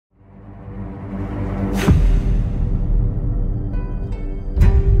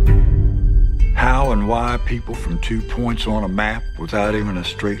why people from 2 points on a map without even a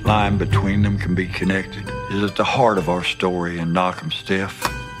straight line between them can be connected is at the heart of our story in Knock 'em Stiff.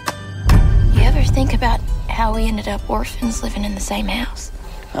 You ever think about how we ended up orphans living in the same house?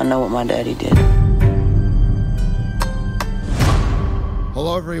 I know what my daddy did.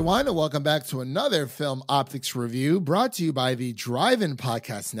 Hello, everyone, and welcome back to another Film Optix review brought to you by the Drive-In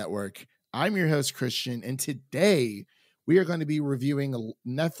Podcast Network. I'm your host, Christian, and today we are going to be reviewing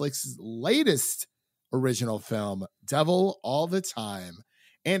Netflix's latest original film, Devil All the Time.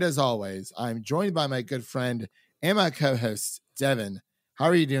 And as always, I'm joined by my good friend and my co-host, Devin. How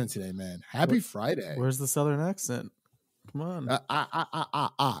are you doing today, man? Happy Friday. Where's the Southern accent? Come on.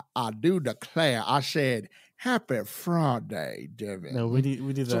 I do declare, I said, Happy Friday, Devin. No, we need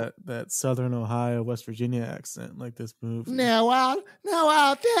that Southern Ohio, West Virginia accent, like this movie. Now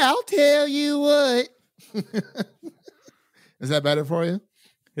I'll tell you what. Is that better for you?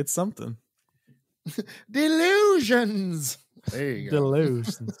 It's something. Delusions. There you go.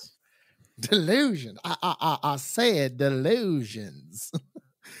 Delusions. Delusion. I said delusions.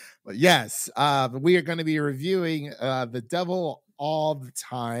 But yes, we are going to be reviewing The Devil All the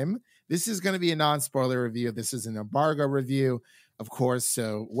Time. This is going to be a non-spoiler review. This is an embargo review, of course,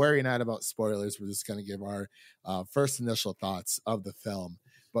 so worry not about spoilers. We're just going to give our first initial thoughts of the film.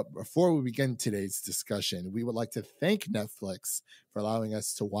 But before we begin today's discussion, we would like to thank Netflix for allowing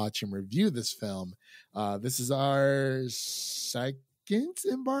us to watch and review this film. This is our second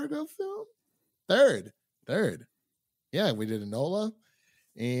embargo film? Third. Yeah, we did Enola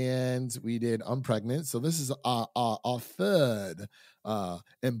and we did Unpregnant. So this is our third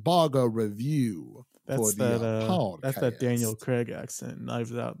embargo review. That's that Daniel Craig accent.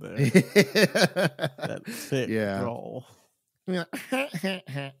 Knives Out there. That thick roll. Yeah.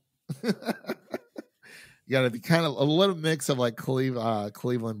 You got to be kind of a little mix of like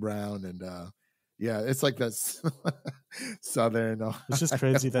Cleveland Brown and it's like that Southern. It's just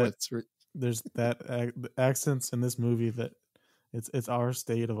crazy that there's that accents in this movie that it's our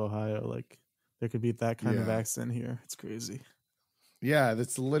state of Ohio. Like there could be that kind of accent here. It's crazy. Yeah,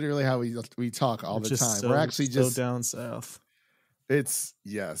 that's literally how we talk all the time. We're actually just down south. It's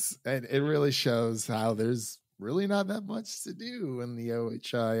and it really shows how there's really not that much to do in the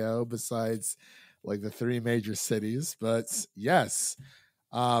OHIO besides like the three major cities. But yes.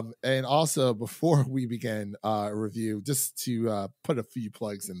 And also before we begin a review, just to put a few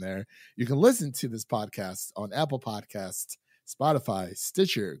plugs in there, you can listen to this podcast on Apple Podcasts, Spotify,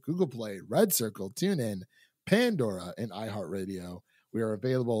 Stitcher, Google Play, Red Circle, TuneIn, Pandora, and iHeartRadio. We are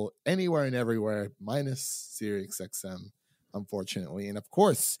available anywhere and everywhere, minus SiriusXM, unfortunately. And of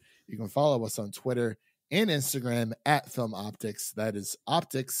course, you can follow us on Twitter and Instagram at Film Optix. That is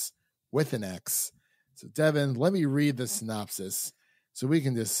Optix with an X. So Devin, let me read the synopsis so we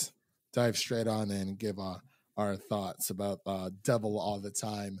can just dive straight on in and give our thoughts about Devil All the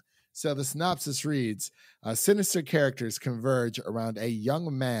Time. So the synopsis reads, sinister characters converge around a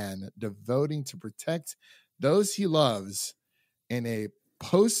young man devoting to protect those he loves in a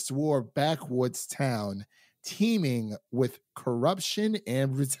post-war backwoods town teeming with corruption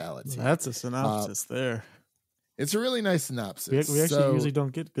and brutality. That's a synopsis there. It's a really nice synopsis. We actually usually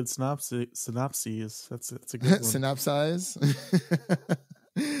don't get good synopses. That's a good one. Synopsize?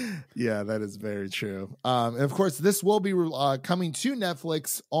 Yeah, that is very true. And of course, this will be coming to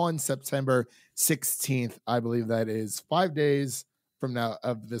Netflix on September 16th. I believe that is 5 days from now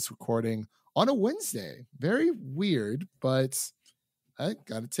of this recording on a Wednesday. Very weird, but I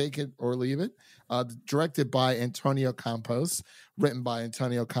got to take it or leave it. Directed by Antonio Campos, written by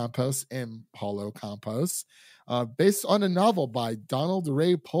Antonio Campos and Paulo Campos, based on a novel by Donald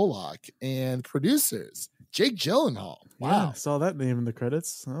Ray Pollock, and producers Jake Gyllenhaal. Wow, yeah, I saw that name in the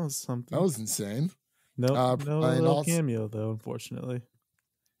credits. That was something. That was insane. No little cameo though, unfortunately.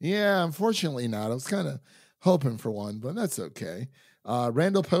 Yeah, unfortunately not. I was kind of hoping for one, but that's okay.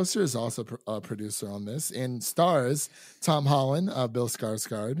 Randall Poster is also a producer on this, and stars Tom Holland, Bill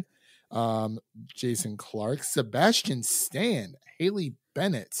Skarsgård, Jason Clarke, Sebastian Stan, Haley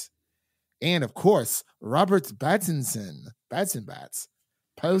Bennett, and of course Robert Pattinson,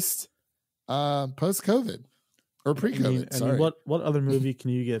 post COVID or pre-COVID. I mean, what other movie can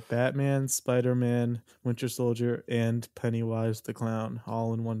you get Batman, Spider-Man, Winter Soldier, and Pennywise the Clown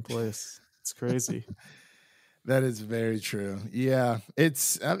all in one place? It's crazy. That is very true. Yeah, it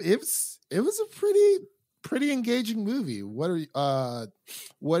was a pretty engaging movie. What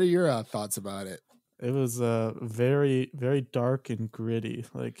are your thoughts about it? It was very, very dark and gritty.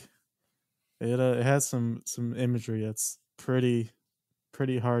 Like it has some imagery that's pretty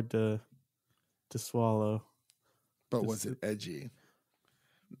hard to swallow. But was it edgy?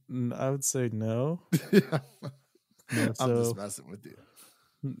 I would say no. I'm just messing with you.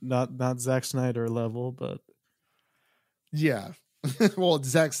 Not Zack Snyder level, but yeah. Well,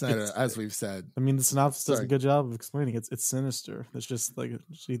 Zack Snyder, as we've said. I mean, the synopsis does a good job of explaining it's sinister. It's just like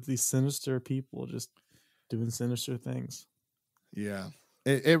these sinister people just doing sinister things. Yeah,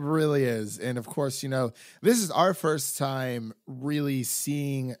 it really is. And of course, this is our first time really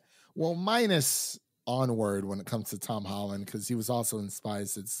seeing, well, minus Onward when it comes to Tom Holland, because he was also in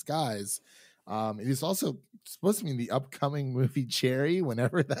Spies in Disguise. He's also supposed to be in the upcoming movie Cherry,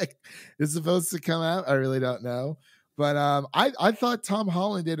 whenever that is supposed to come out. I really don't know. But I thought Tom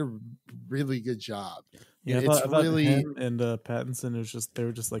Holland did a really good job. Yeah, I thought him and Pattinson they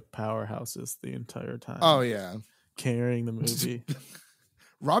were just like powerhouses the entire time. Oh yeah, carrying the movie.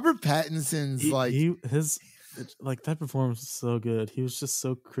 Robert Pattinson's that performance was so good. He was just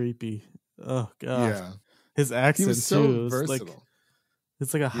so creepy. Oh god, yeah. His accent was so too. versatile.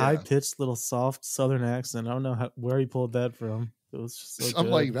 It's like a high pitched little soft Southern accent. I don't know where he pulled that from. It was just so I'm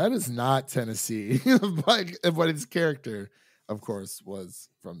good. like, that is not Tennessee, but his character, of course, was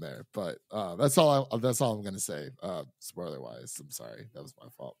from there. But that's all I'm gonna say. Spoiler wise, I'm sorry, that was my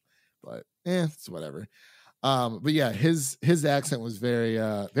fault. But it's whatever. But yeah, his accent was very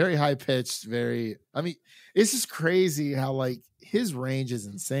very high pitched. I mean, it's just crazy how like his range is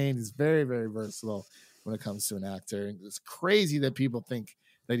insane. He's very very versatile when it comes to an actor. And it's crazy that people think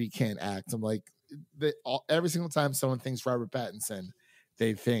that he can't act. I'm like, every single time someone thinks Robert Pattinson,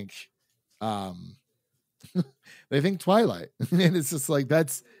 they think Twilight. And it's just like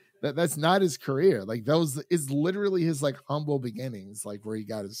that's not his career. Like those is literally his like humble beginnings, like where he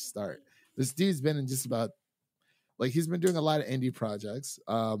got his start. This dude's been in just about, like, he's been doing a lot of indie projects.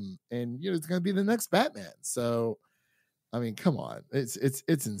 And it's gonna be the next Batman. So I mean, come on. It's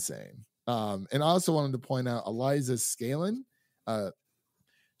insane. And I also wanted to point out Eliza Scanlen.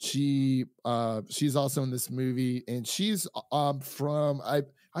 She's also in this movie, and she's from I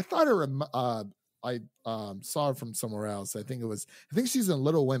thought her I saw her from somewhere else. I think she's in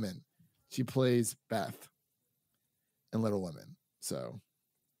Little Women. She plays Beth in Little Women. So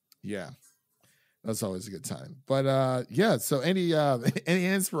yeah, that's always a good time. But yeah, so any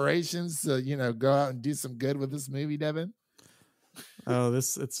inspirations to go out and do some good with this movie, Devin? Oh,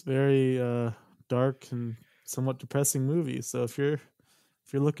 it's very dark and somewhat depressing movie. So if you're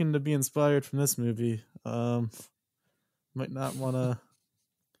looking to be inspired from this movie, might not want to.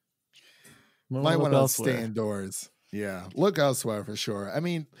 Might want to stay indoors. Yeah, look elsewhere for sure. I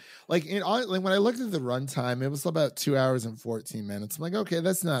mean, like when I looked at the runtime, it was about 2 hours and 14 minutes. I'm like, okay,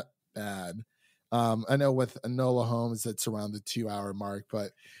 that's not bad. I know with Enola Holmes, it's around the 2 hour mark,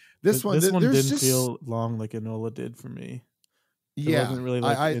 but this one didn't feel long like Enola did for me. There wasn't really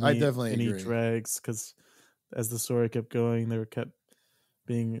like I definitely any agree. drags, because as the story kept going, there kept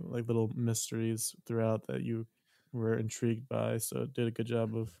being like little mysteries throughout that you were intrigued by. So it did a good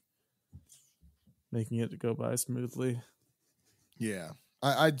job of making it go by smoothly. Yeah,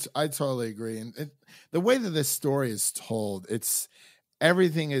 I totally agree. And the way that this story is told,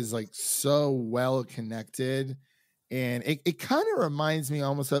 everything is like so well connected, and it kind of reminds me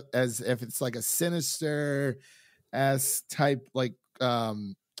almost of as if it's like a Sinister as type, like oh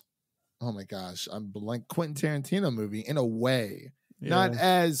my gosh, I'm blank, Quentin Tarantino movie in a way.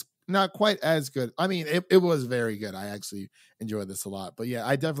 Yeah. Not quite as good. I mean, it was very good. I actually enjoyed this a lot. But yeah,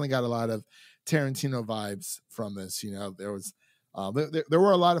 I definitely got a lot of Tarantino vibes from this. There was there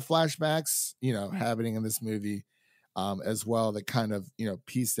were a lot of flashbacks, happening in this movie as well, that kind of,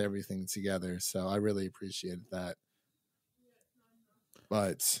 pieced everything together. So I really appreciated that.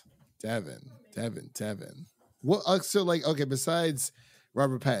 But Devin. Well, so like, okay, besides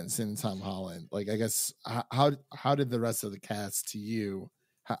Robert Pattinson and Tom Holland, like, I guess how did the rest of the cast to you?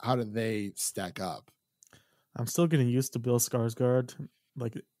 How did they stack up? I'm still getting used to Bill Skarsgård,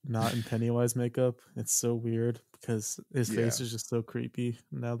 like not in Pennywise makeup. It's so weird because his face is just so creepy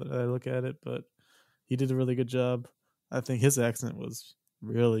now that I look at it. But he did a really good job. I think his accent was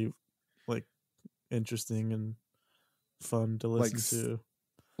really like interesting and fun to listen to.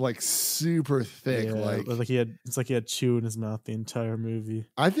 Like super thick, it's like he had chew in his mouth the entire movie.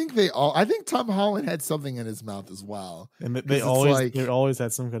 I think Tom Holland had something in his mouth as well, and they always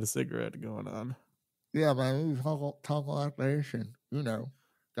had some kind of cigarette going on. Yeah, man, talk like this, and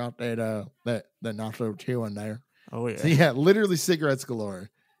got that the nacho chew in there. Oh yeah, so, yeah, literally cigarettes galore.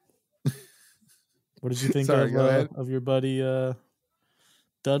 What did you think of your buddy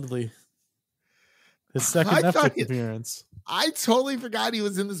Dudley? His second Netflix appearance. I totally forgot he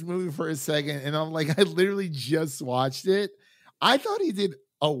was in this movie for a second, and I'm like, I literally just watched it. I thought he did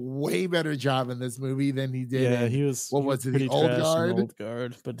a way better job in this movie than he did Yeah, in what he was was it, the pretty Old trash in Guard? Old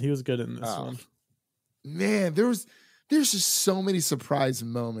Guard, but he was good in this Oh one. man, there's just so many surprise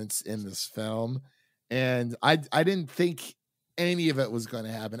moments in this film, and I didn't think any of it was going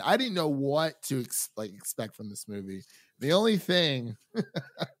to happen. I didn't know what to expect from this movie. The only thing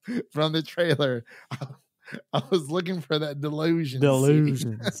from the trailer, I was looking for that delusion scene.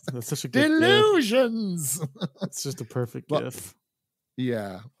 Delusions. That's such a good gif. Delusions. It's just a perfect But gif.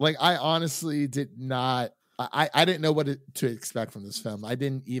 yeah, like I honestly did not. I didn't know what to expect from this film. I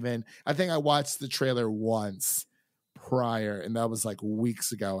didn't even. I think I watched the trailer once prior, and that was like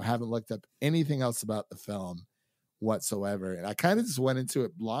weeks ago. I haven't looked up anything else about the film whatsoever, and I kind of just went into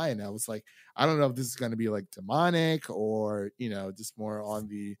it blind. I was like, I don't know if this is going to be like demonic or just more on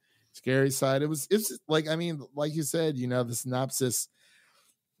the scary side. It's like, I mean, like you said, the synopsis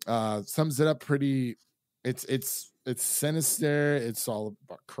sums it up pretty. It's sinister. It's all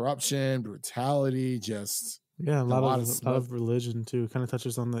about corruption, brutality, just a lot smoke. of religion too. Kind of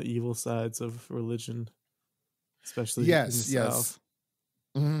touches on the evil sides of religion, especially in the South.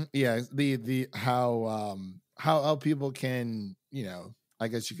 Mm-hmm. Yeah, the how people can, I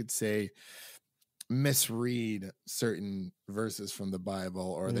guess you could say, misread certain verses from the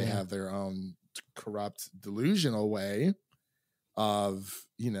Bible, or they have their own corrupt, delusional way of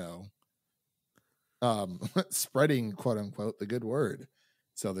spreading, quote unquote, the good word.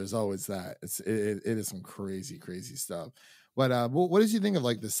 So there's always that. It is some crazy stuff. But what did you think of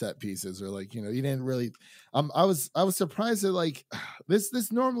like the set pieces, or like you didn't really? I was surprised that like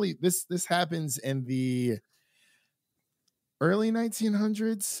this normally this happens in the early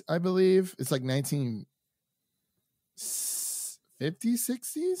 1900s, I believe. It's like 1950s,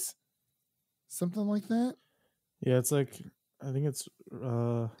 60s, something like that. Yeah, it's like I think it's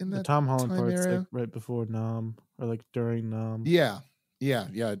in the that Tom Holland time part's era. like right before Nam or like during Nam. Yeah,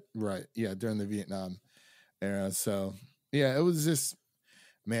 right. Yeah, during the Vietnam era. So yeah, it was just,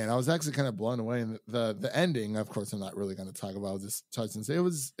 man, I was actually kind of blown away. And the ending, of course, I'm not really going to talk about. I'll just touch and say it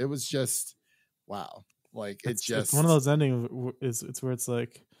was just wow. Like it's one of those endings. It's where it's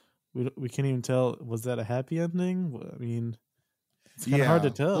like we can't even tell, was that a happy ending? I mean, it's kind of hard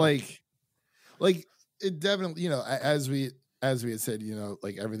to tell. Like it definitely, as we had said,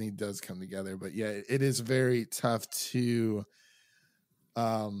 like everything does come together. But yeah, it is very tough to.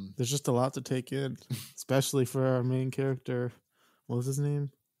 There's just a lot to take in, especially for our main character. What was his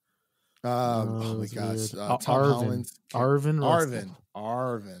name? Oh my gosh, Tom Holland, Arvin.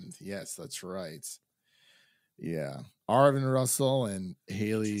 Yes, that's right. Yeah, Arvin Russell and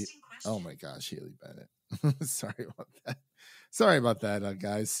Haley. Oh my gosh, Haley Bennett. Sorry about that,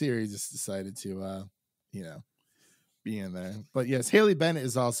 guys. Siri just decided to, be in there. But yes, Haley Bennett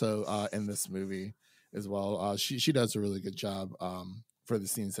is also in this movie as well. She does a really good job for the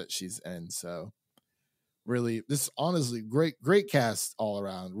scenes that she's in. So really, this honestly great cast all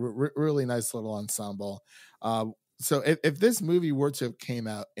around. Really nice little ensemble. So if this movie were to have came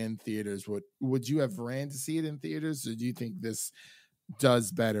out in theaters, would you have ran to see it in theaters, or do you think this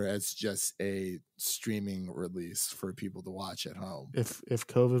does better as just a streaming release for people to watch at home? If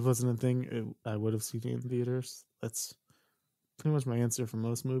COVID wasn't a thing, I would have seen it in theaters. That's pretty much my answer for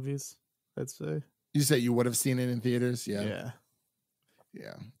most movies, I'd say. You say you would have seen it in theaters? Yeah.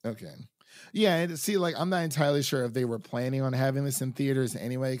 Okay. Yeah, and see, like, I'm not entirely sure if they were planning on having this in theaters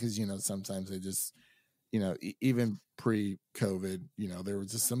anyway, because sometimes they just, even pre-COVID, there were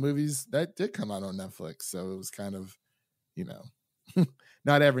just some movies that did come out on Netflix, so it was kind of,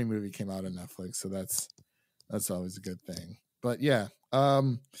 not every movie came out on Netflix, so that's always a good thing. But yeah,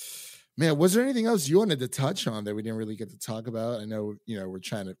 man, was there anything else you wanted to touch on that we didn't really get to talk about? I know, we're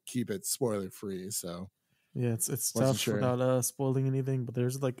trying to keep it spoiler free, so. Yeah, it's tough without spoiling anything, but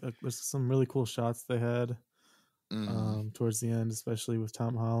there's there's some really cool shots they had towards the end, especially with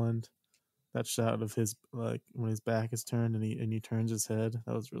Tom Holland. That shot of his, like, when his back is turned and he turns his head,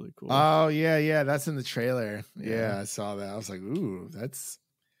 that was really cool. Oh yeah, that's in the trailer. Yeah, I saw that. I was like, ooh, it's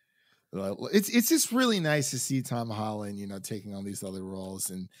just really nice to see Tom Holland, taking on these other roles,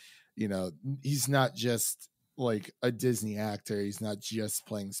 and he's not just like a Disney actor. He's not just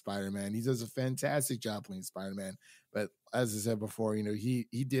playing Spider-Man. He does a fantastic job playing Spider-Man. But as I said before, he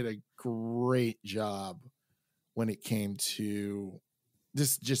did a great job when it came to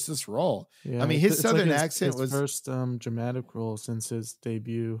just this role. Yeah, I mean, his Southern like accent his was first dramatic role since his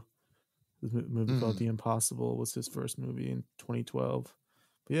debut. His movie called The Impossible was his first movie in 2012.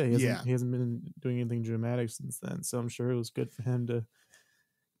 But yeah, he hasn't been doing anything dramatic since then. So I'm sure it was good for him to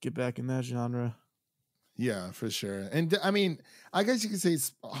get back in that genre. Yeah, for sure. And I mean, I guess you could say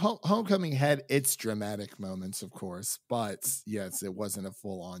Homecoming had its dramatic moments, of course, but yes, it wasn't a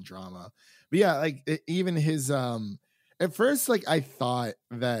full on drama. But yeah, like even his at first, like I thought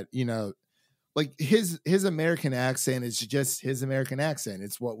that, you know, like his American accent is just his American accent.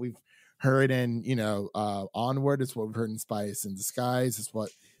 It's what we've heard in, you know, Onward. It's what we've heard in Spice in Disguise. It's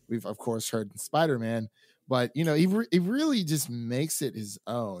what we've of course heard in Spider-Man. But you know, he really just makes it his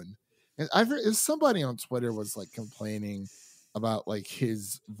own. And I've heard if somebody on Twitter was like complaining about like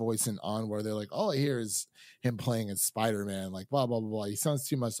his voice in Onward. They're like, all I hear is him playing as Spider-Man, like blah blah blah blah. He sounds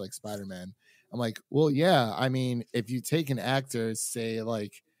too much like Spider-Man. I'm like, well, yeah. I mean, if you take an actor, say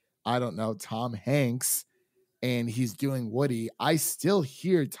like, I don't know, Tom Hanks, and he's doing Woody, I still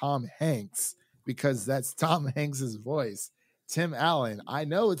hear Tom Hanks because that's Tom Hanks's voice. Tim Allen, I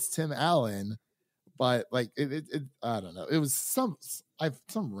know it's Tim Allen, but like it I don't know. It was some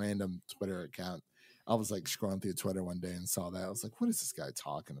random Twitter account. I was like scrolling through Twitter one day and saw that. I was like, what is this guy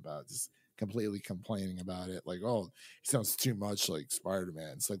talking about? Just completely complaining about it. Like, oh, he sounds too much like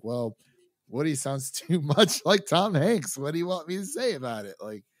Spider-Man. It's like, well, Woody sounds too much like Tom Hanks. What do you want me to say about it?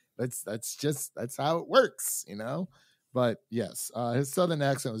 Like, that's how it works, you know? But yes, his Southern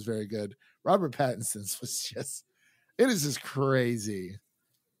accent was very good. Robert Pattinson's was just, it is just crazy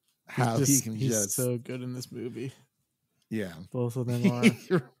how he's so good in this movie. Yeah. Both of them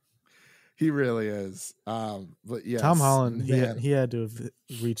are. He really is. But yes, Tom Holland, he had to have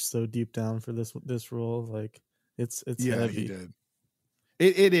reached so deep down for this role. Like it's heavy. He did.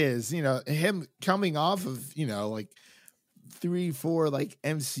 It is, you know, him coming off of, you know, like 3-4 like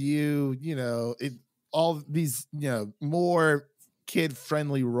MCU, you know, all these, you know, more kid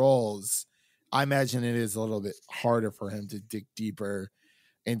friendly roles. I imagine it is a little bit harder for him to dig deeper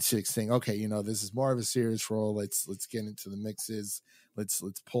into saying, okay, you know, this is more of a serious role. Let's get into the mixes. Let's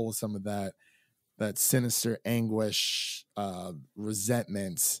pull some of that sinister anguish,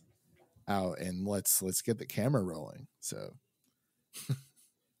 resentment out, and let's get the camera rolling. So,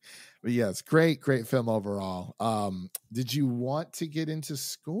 but yes, great film overall. Did you want to get into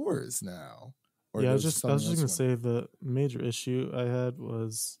scores now? Or I was just going to say the major issue I had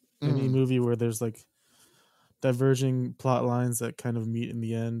was any movie where there's like diverging plot lines that kind of meet in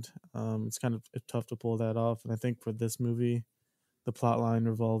the end. It's kind of tough to pull that off. And I think for this movie, the plot line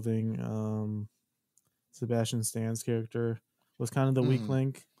revolving Sebastian Stan's character was kind of the weak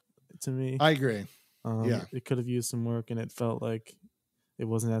link to me. I agree. Yeah. It could have used some work, and it felt like it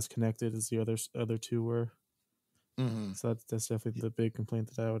wasn't as connected as the other two were. So that's definitely the big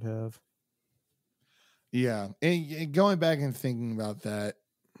complaint that I would have. Yeah. And going back and thinking about that,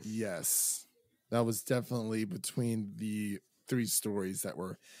 yes, that was definitely between the three stories that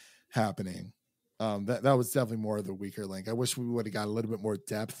were happening. That was definitely more of the weaker link. I wish we would have got a little bit more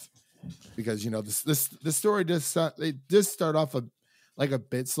depth, because, you know, this story does start off a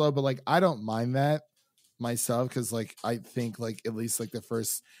bit slow, but like I don't mind that myself, because like I think like at least like the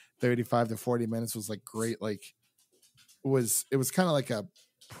first 35 to 40 minutes was like great. Like it was kind of like a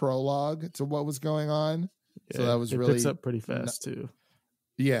prologue to what was going on. Yeah, so that was really picks up pretty fast too.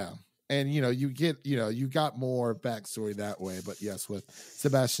 Yeah. And, you know, you got more backstory that way. But yes, with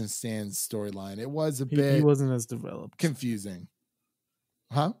Sebastian Stan's storyline, it was a bit... He wasn't as developed. Confusing.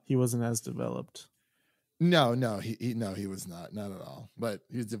 Huh? He wasn't as developed. No, he was not. Not at all. But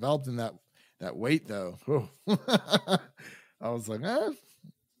he was developed in that weight, though. I was like,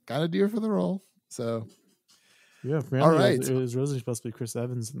 kind of dear for the role. So... Yeah, apparently all right. It was originally supposed to be Chris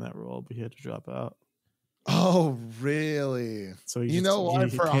Evans in that role, but he had to drop out. Oh, really? So he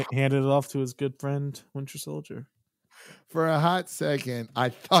handed it off to his good friend Winter Soldier. For a hot second, I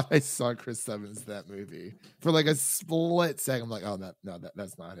thought I saw Chris Evans in that movie. For like a split second, I'm like, oh,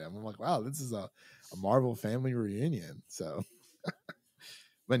 that's not him. I'm like, wow, this is a Marvel family reunion. So,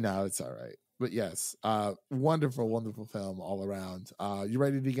 but no, it's all right. But yes, wonderful, wonderful film all around. You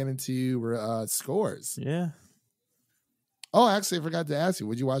ready to get into scores? Yeah. Oh, actually, I forgot to ask you.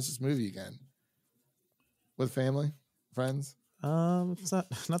 Would you watch this movie again? With family? Friends? It's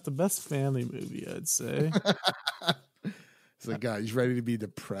not the best family movie, I'd say. It's like, God, he's ready to be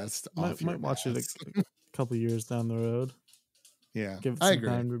depressed. Might watch it a couple years down the road. Yeah. Give it some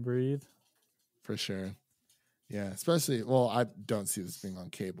time to breathe. For sure. Yeah, especially, well, I don't see this being on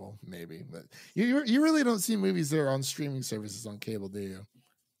cable, maybe. But you really don't see movies that are on streaming services on cable, do you?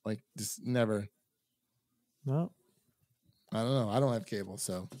 Like, just never. No. I don't know. I don't have cable,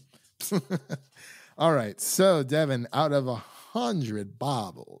 so. All right. So, Devin, out of 100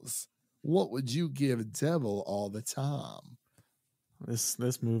 baubles, what would you give Devil All the Time?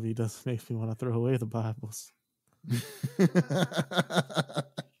 This movie does make me want to throw away the Bibles.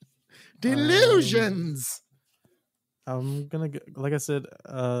 Delusions. I'm gonna like I said,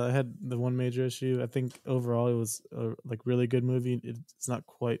 I had the one major issue. I think overall it was a really good movie. It's not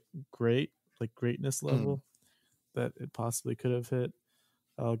quite great, like greatness level that it possibly could have hit.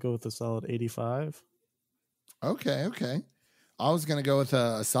 I'll go with a solid 85. Okay. I was gonna go with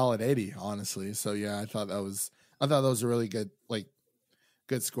a solid 80, honestly. So yeah, I thought that was a really good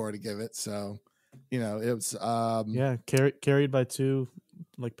good score to give it. So it was carried by two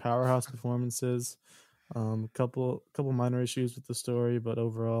powerhouse performances. Couple minor issues with the story, but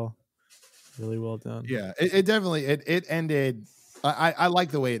overall, really well done. Yeah, it definitely it ended. I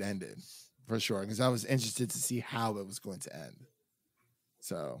like the way it ended for sure because I was interested to see how it was going to end.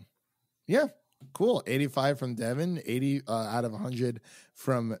 So, yeah, cool. 85 from Devin, 80 out of 100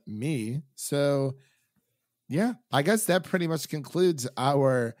 from me. So, yeah, I guess that pretty much concludes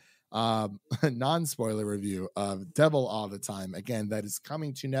our non-spoiler review of Devil All the Time. Again, that is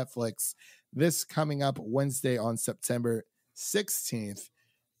coming to Netflix this coming up Wednesday on September 16th.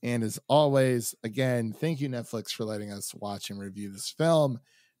 And as always, again, thank you, Netflix, for letting us watch and review this film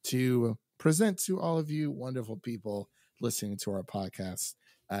to present to all of you wonderful people listening to our podcast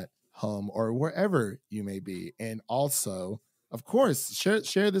at home or wherever you may be. And also, of course,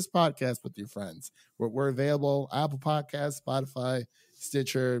 share this podcast with your friends. We're available Apple Podcasts, Spotify,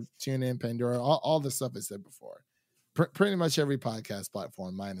 Stitcher, TuneIn, Pandora, all the stuff I said before. Pretty much every podcast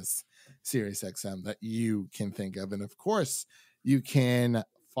platform minus SiriusXM that you can think of. And of course, you can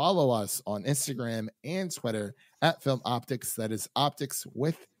follow us on Instagram and Twitter at Film Optix. That is Optix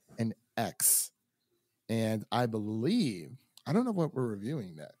with an X. And I believe, I don't know what we're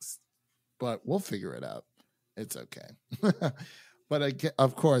reviewing next, but we'll figure it out. It's okay. But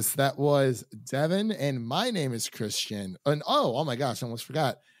of course, that was Devin, and my name is Christian. And oh my gosh, I almost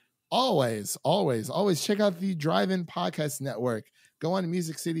forgot. Always check out the Drive-In Podcast Network. Go on to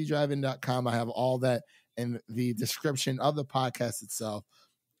musiccitydrivein.com. I have all that in the description of the podcast itself.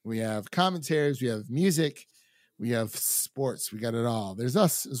 We have commentaries, we have music, we have sports, we got it all. There's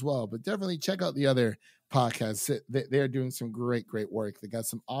us as well, but definitely check out the other podcasts. They're doing some great work. They got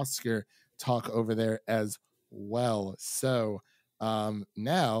some Oscar talk over there as well. So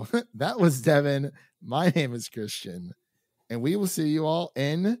now that was Devin. My name is Christian, and we will see you all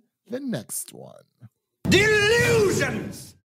in the next one. Delusions!